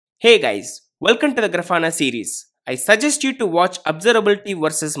Hey guys, welcome to the Grafana series. I suggest you to watch observability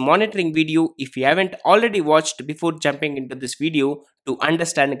versus monitoring video if you haven't already watched before jumping into this video to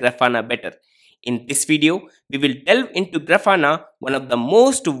understand Grafana better. In this video, we will delve into Grafana, one of the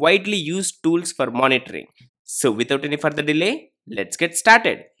most widely used tools for monitoring. So without any further delay, let's get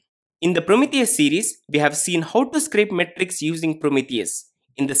started. In the Prometheus series, we have seen how to scrape metrics using Prometheus.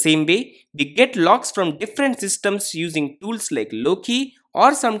 In the same way, we get logs from different systems using tools like Loki,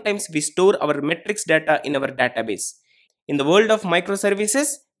 or sometimes we store our metrics data in our database. In the world of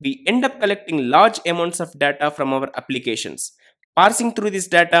microservices, we end up collecting large amounts of data from our applications. Parsing through this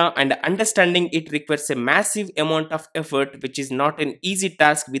data and understanding it requires a massive amount of effort, which is not an easy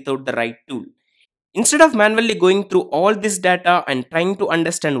task without the right tool. Instead of manually going through all this data and trying to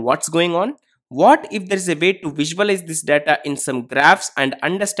understand what's going on, what if there is a way to visualize this data in some graphs and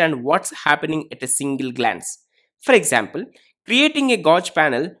understand what's happening at a single glance? For example, creating a gauge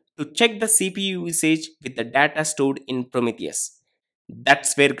panel to check the CPU usage with the data stored in Prometheus.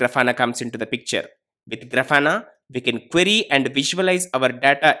 That's where Grafana comes into the picture. With Grafana, we can query and visualize our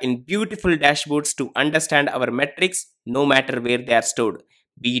data in beautiful dashboards to understand our metrics no matter where they are stored,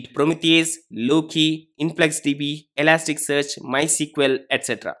 be it Prometheus, Loki, InfluxDB, Elasticsearch, MySQL,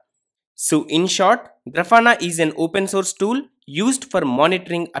 etc. So in short, Grafana is an open source tool used for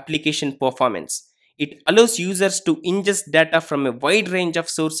monitoring application performance. It allows users to ingest data from a wide range of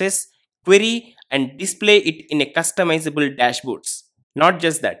sources, query and display it in a customizable dashboards. Not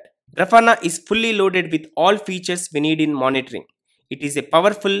just that, Grafana is fully loaded with all features we need in monitoring. It is a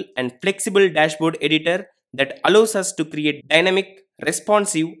powerful and flexible dashboard editor that allows us to create dynamic,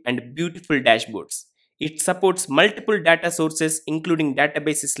 responsive and beautiful dashboards. It supports multiple data sources including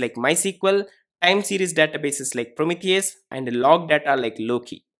databases like MySQL, time series databases like Prometheus and log data like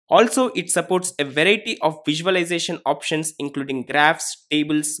Loki. Also, it supports a variety of visualization options including graphs,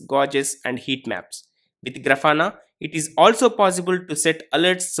 tables, gauges and heat maps. With Grafana, it is also possible to set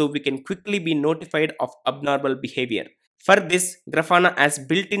alerts so we can quickly be notified of abnormal behavior. For this, Grafana has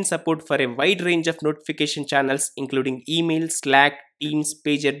built-in support for a wide range of notification channels including email, Slack, Teams,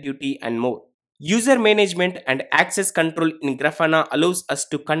 PagerDuty and more. User management and access control in Grafana allows us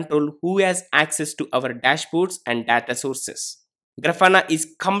to control who has access to our dashboards and data sources. Grafana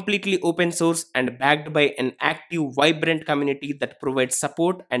is completely open source and backed by an active, vibrant community that provides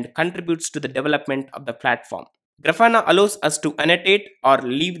support and contributes to the development of the platform. Grafana allows us to annotate or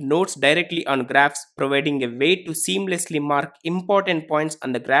leave notes directly on graphs, providing a way to seamlessly mark important points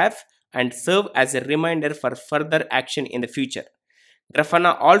on the graph and serve as a reminder for further action in the future.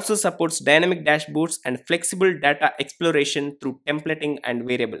 Grafana also supports dynamic dashboards and flexible data exploration through templating and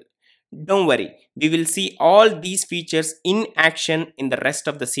variable. Don't worry, we will see all these features in action in the rest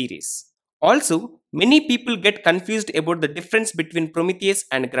of the series. Also, many people get confused about the difference between Prometheus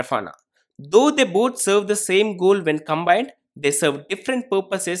and Grafana. Though they both serve the same goal when combined, they serve different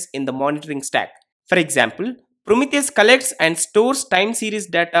purposes in the monitoring stack. For example, Prometheus collects and stores time series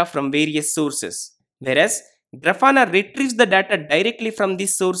data from various sources, whereas Grafana retrieves the data directly from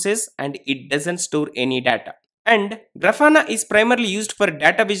these sources and it doesn't store any data. And Grafana is primarily used for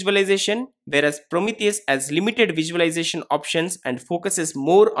data visualization, whereas Prometheus has limited visualization options and focuses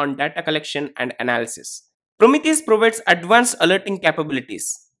more on data collection and analysis. Prometheus provides advanced alerting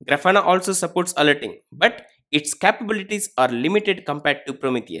capabilities. Grafana also supports alerting, but its capabilities are limited compared to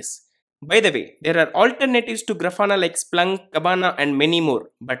Prometheus. By the way, there are alternatives to Grafana like Splunk, Kibana and many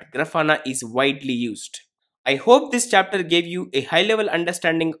more, but Grafana is widely used. I hope this chapter gave you a high-level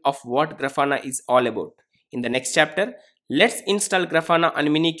understanding of what Grafana is all about. In the next chapter, let's install Grafana on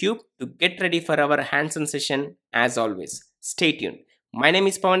Minikube to get ready for our hands-on session as always. Stay tuned. My name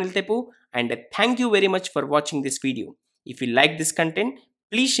is Pawanil Tepu and thank you very much for watching this video. If you like this content,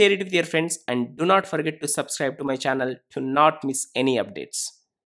 please share it with your friends and do not forget to subscribe to my channel to not miss any updates.